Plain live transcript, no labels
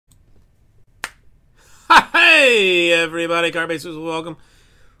Hey everybody, Card Basers, welcome.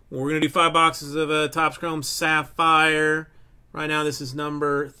 We're going to do 5 boxes of Topps Chrome Sapphire. Right now this is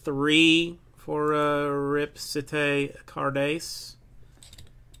number 3 for RCC Cardace.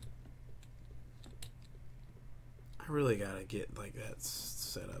 I really got to get like that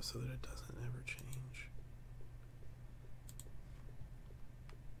set up so that it doesn't ever change.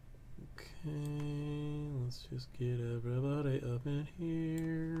 Okay, let's just get everybody up in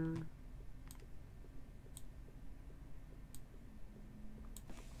here.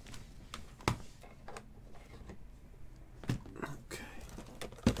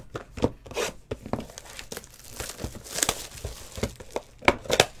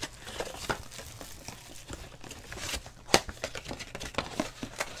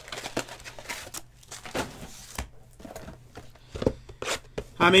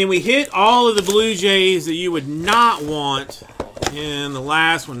 I mean, we hit all of the Blue Jays that you would not want in the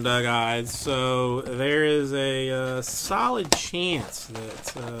last one, Doug Eyes. So there is a solid chance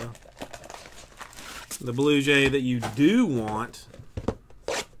that the Blue Jay that you do want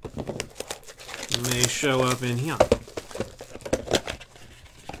may show up in here.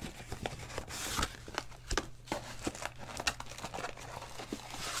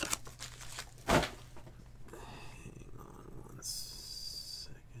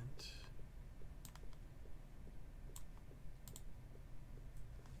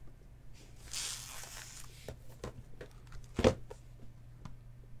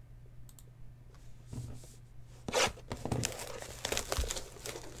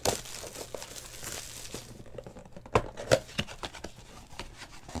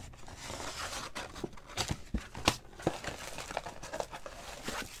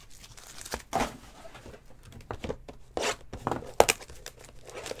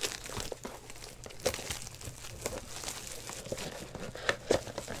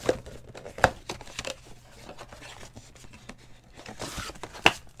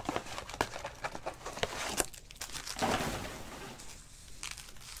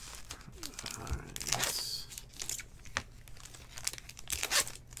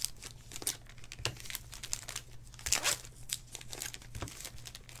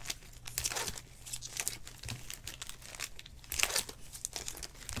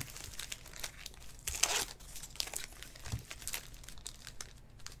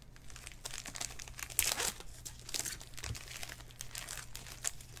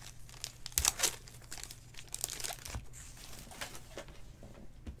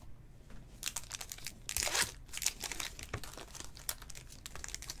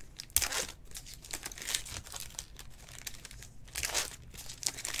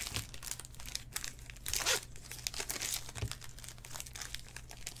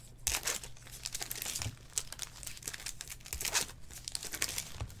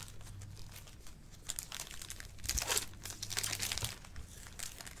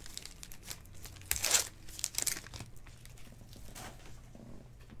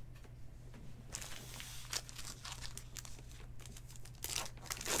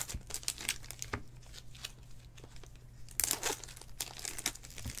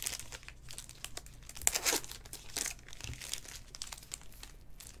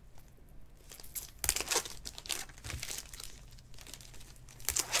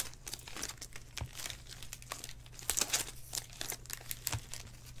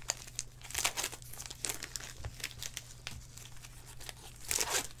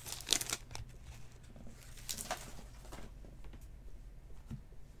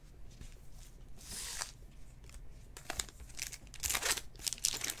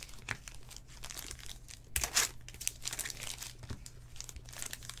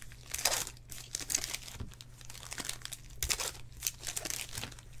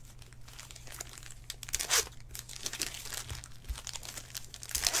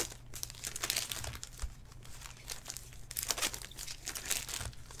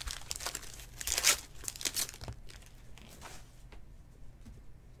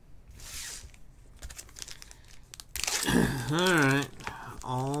 Alright,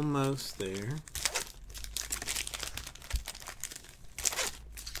 almost there.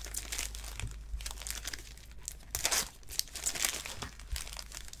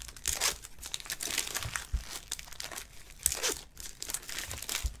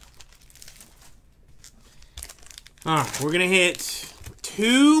 Alright, we're gonna hit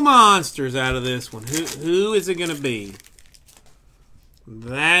 2 monsters out of this one. Who is it gonna be?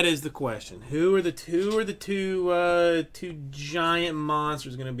 That is the question. Who are the two giant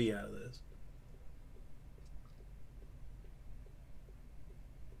monsters going to be out of this?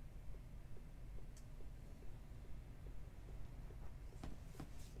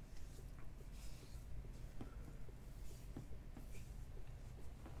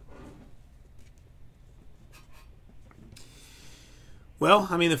 Well,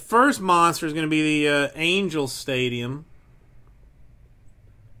 I mean, the first monster is going to be the Angel Stadium.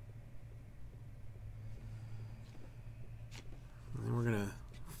 And we're going to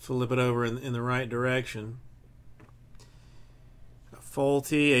flip it over in the right direction. A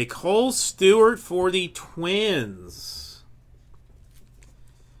Folty, a Cole Stewart for the Twins.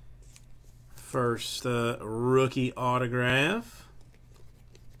 First rookie autograph.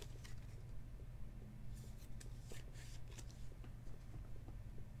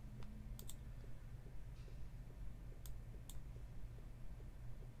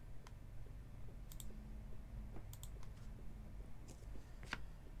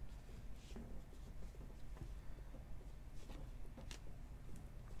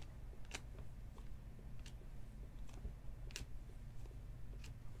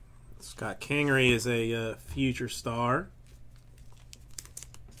 Scott Kingery is a future star.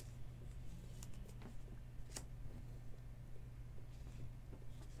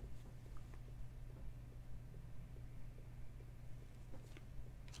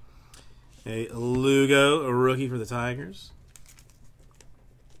 A Lugo, a rookie for the Tigers.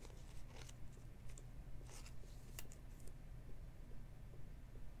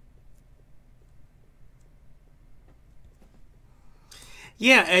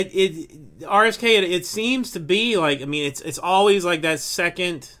 Yeah, RSK. It seems to be like, I mean, it's always like that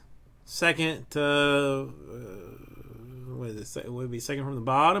second. What is it? Would it be second from the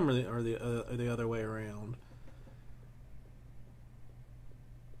bottom, or the other way around?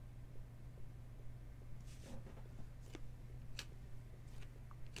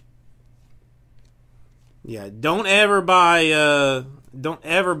 Yeah, don't ever buy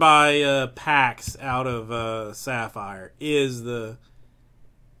packs out of Sapphire.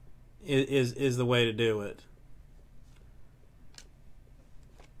 Is the way to do it,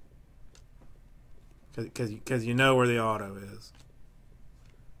 because you know where the auto is.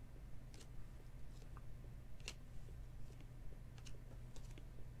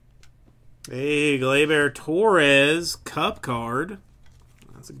 Hey, Gleyber Torres Cup card.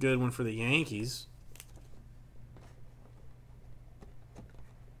 That's a good one for the Yankees.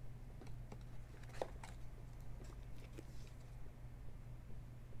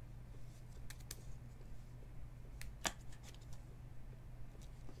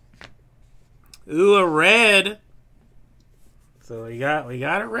 Ooh, a red. So we got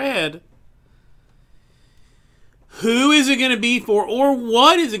it red. Who is it going to be for, or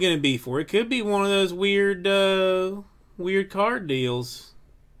what is it going to be for? It could be one of those weird card deals,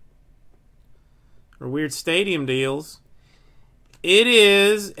 or weird stadium deals. It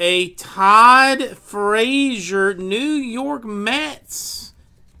is a Todd Frazier New York Mets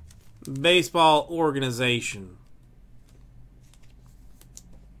baseball organization.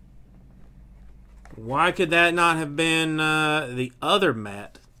 Why could that not have been the other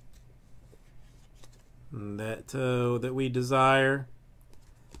Met that we desire?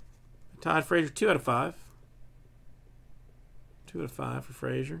 Todd Frazier, 2 out of 5. 2 out of 5 for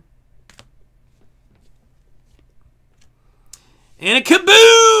Frazier. And a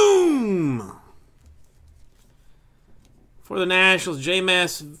kaboom! For the Nationals,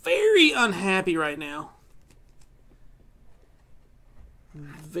 J-Mass very unhappy right now.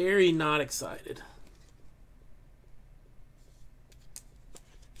 Very not excited.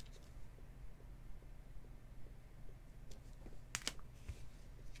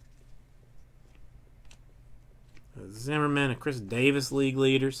 Zimmerman and Chris Davis, league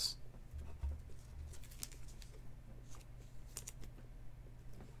leaders.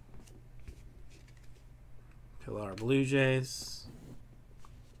 Pilar Blue Jays.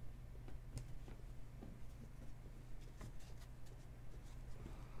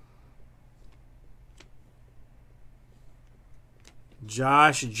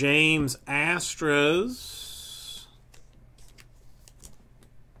 Josh James Astros.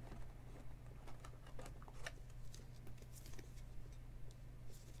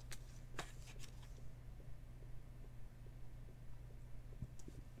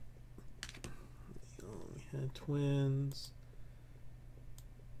 Twins.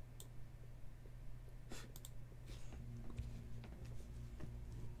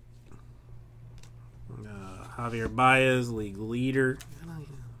 Javier Baez, league leader.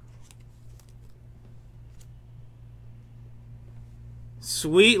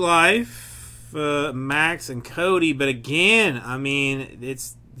 Sweet Life, Max and Cody, but again, I mean,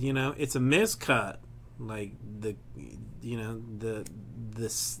 it's, you know, it's a miscut. Like the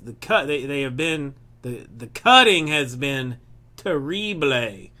cut they have been. The cutting has been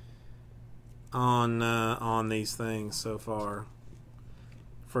terrible on these things so far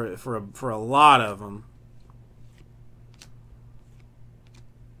for a lot of them.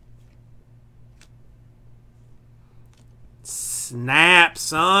 snap,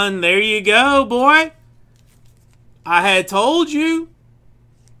 son. There you go, boy. I had told you.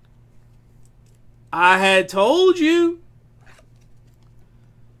 I had told you.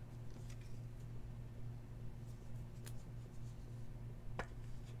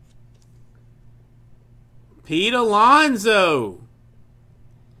 Pete Alonso.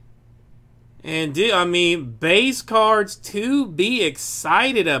 And I mean, base cards to be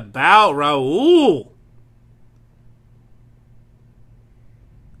excited about, Raul.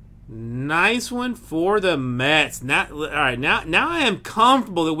 Nice one for the Mets. All right, now I am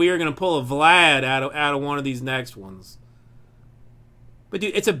comfortable that we are going to pull a Vlad out of one of these next ones. But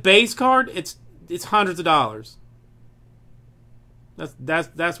dude, it's a base card. It's hundreds of dollars.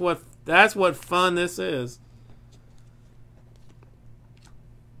 That's what fun this is.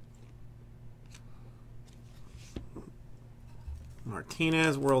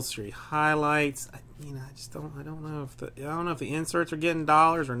 Martinez World Series highlights. I don't know if the inserts are getting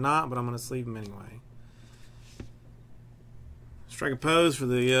dollars or not, but I'm gonna sleeve them anyway. Strike a pose for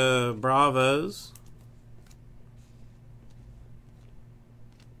the Bravos.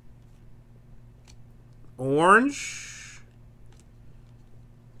 Orange.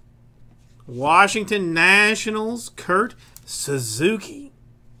 Washington Nationals Kurt Suzuki.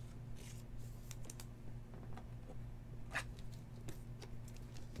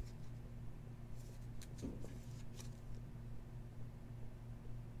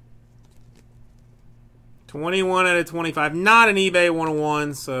 $21 out of $25. Not an eBay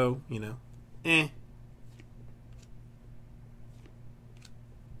 101, so, you know, eh.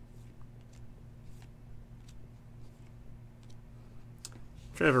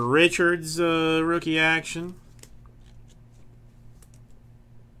 Trevor Richards, rookie action.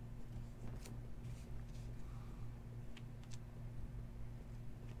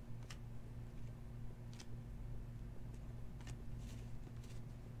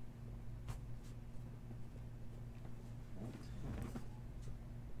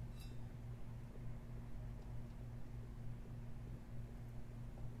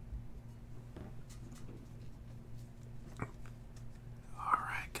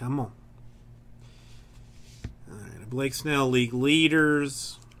 Come on. All right, Blake Snell League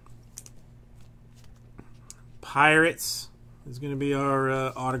leaders. Pirates is going to be our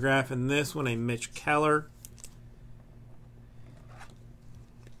autograph in this one, a Mitch Keller.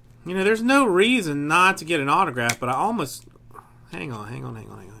 You know, there's no reason not to get an autograph, but I almost... Hang on.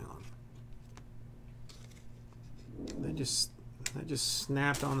 That just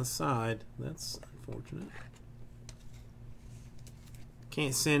snapped on the side. That's unfortunate.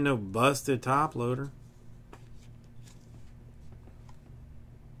 Can't send no busted top loader.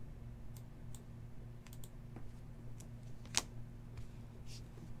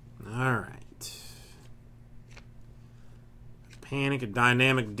 All right. Panic, a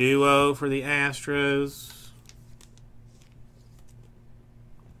dynamic duo for the Astros.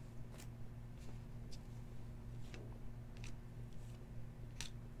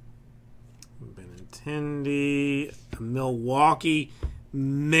 Benintendi, a Milwaukee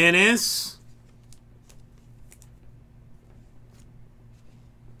Menace.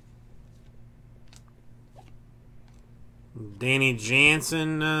 Danny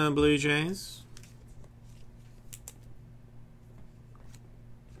Jansen, Blue Jays.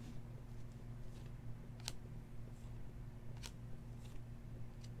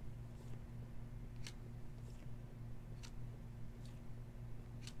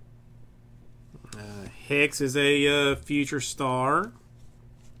 Hicks is a future star.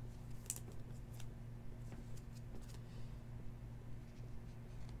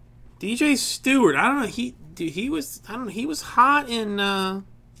 DJ Stewart, I don't know. He was hot in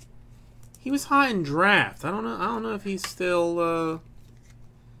draft. I don't know if he's still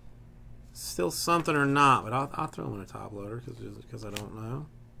something or not. But I'll throw him in a top loader because I don't know.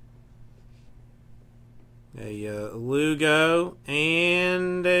 A Lugo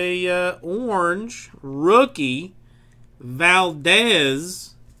and a orange rookie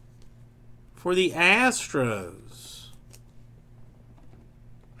Valdez for the Astros.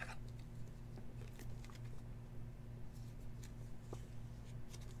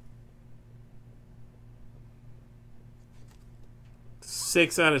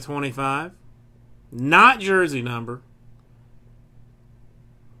 $6 out of 25. Not jersey number,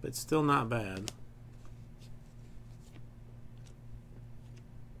 but still not bad.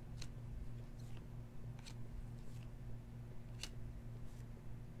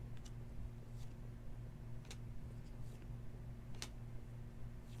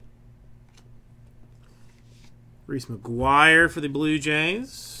 Reese McGuire for the Blue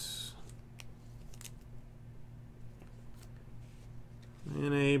Jays.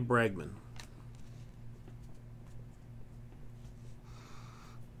 a Bregman.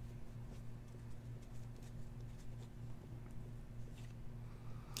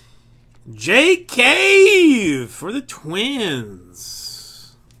 Jake Cave for the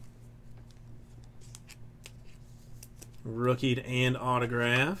Twins. Rookied and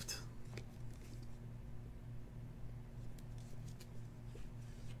autographed.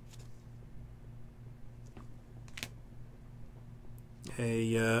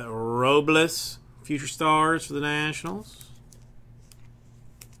 A Robles, Future Stars for the Nationals.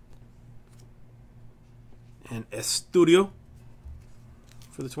 And Estudio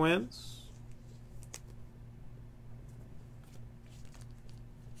for the Twins.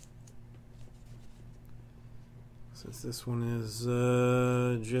 Since this one is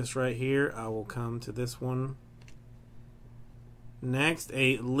just right here, I will come to this one next.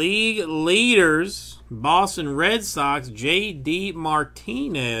 A League Leaders, Boston Red Sox, J.D.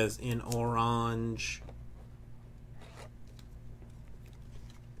 Martinez in orange.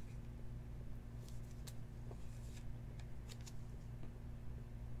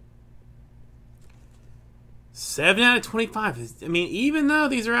 Seven out of 25. I mean, even though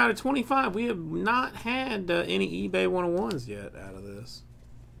these are out of 25, we have not had any eBay 101s yet out of this.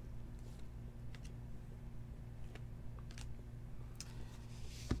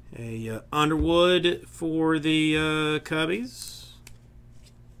 A Underwood for the Cubbies.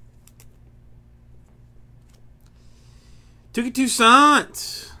 Tuki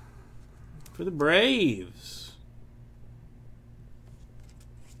Toussaint for the Braves.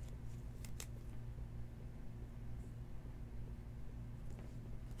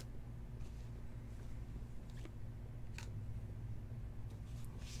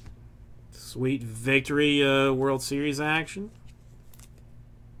 Sweet victory World Series action.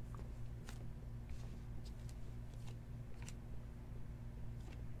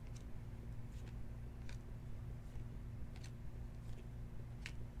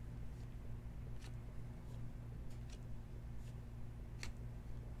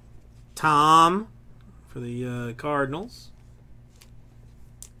 Tom for the Cardinals.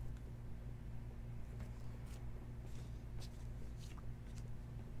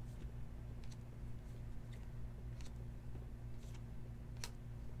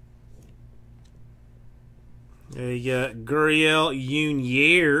 A Gurriel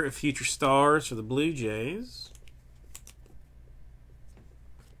Unier, Future Stars for the Blue Jays.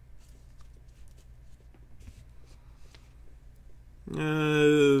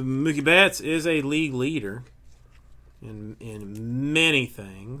 Mookie Betts is a league leader in many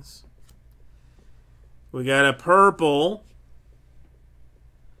things. We got a purple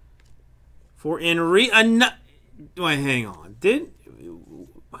for Enrique. Wait, hang on.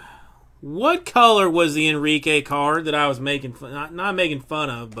 What color was the Enrique card that I was making fun, not making fun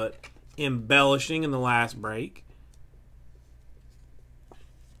of, but embellishing in the last break?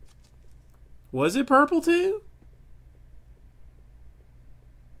 Was it purple too?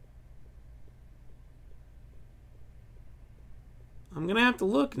 I'm going to have to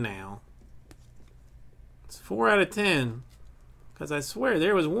look now. It's 4 out of 10. Because I swear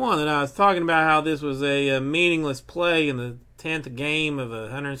there was one that I was talking about how this was a meaningless play in the 10th game of a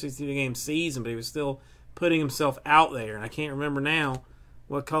 162-game season, but he was still putting himself out there. And I can't remember now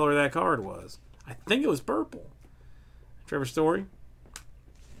what color that card was. I think it was purple. Trevor Story.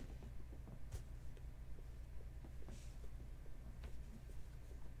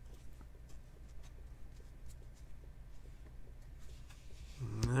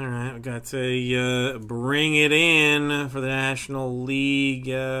 All right, we got to bring it in for the National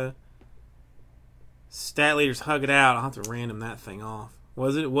League. Stat leaders, hug it out. I'll have to random that thing off.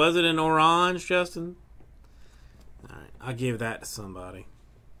 Was it an orange, Justin? All right, I'll give that to somebody.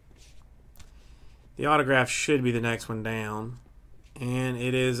 The autograph should be the next one down, and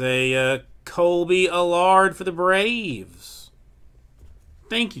it is a Colby Allard for the Braves.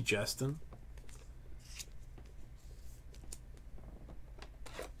 Thank you, Justin.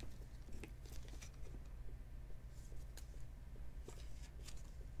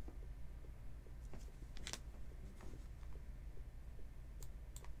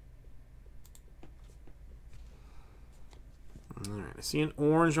 Alright, I see an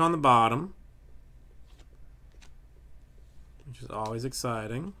orange on the bottom, which is always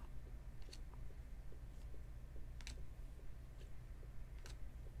exciting.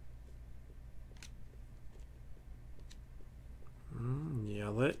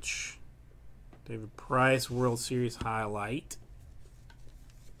 Yelich. David Price, World Series highlight.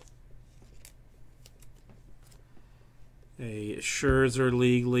 A Scherzer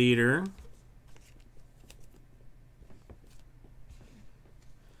league leader.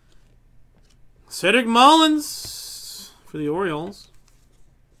 Cedric Mullins for the Orioles.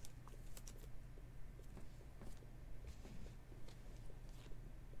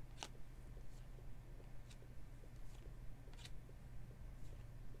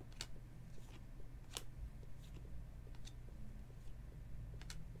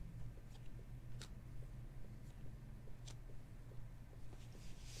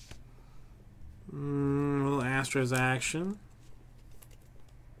 Little Astros action.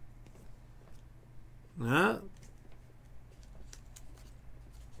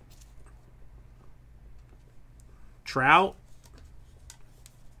 Trout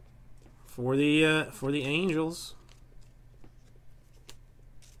for the Angels.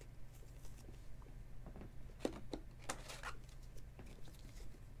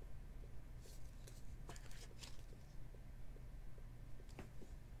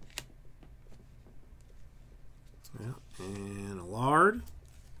 Yeah, and a Lard.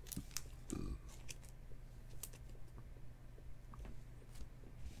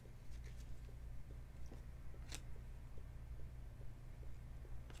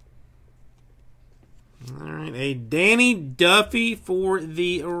 All right, a Danny Duffy for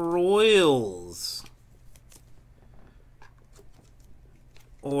the Royals.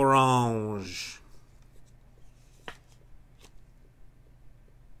 Orange.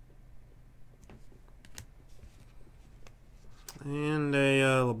 And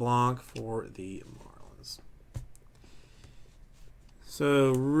a LeBlanc for the Marlins.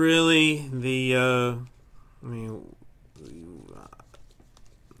 So really,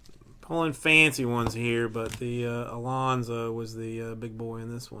 pulling fancy ones here, but the Alonso was the big boy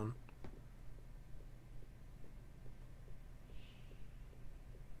in this one.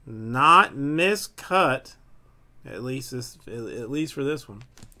 Not miscut, at least for this one.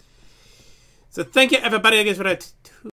 So thank you, everybody. I guess what I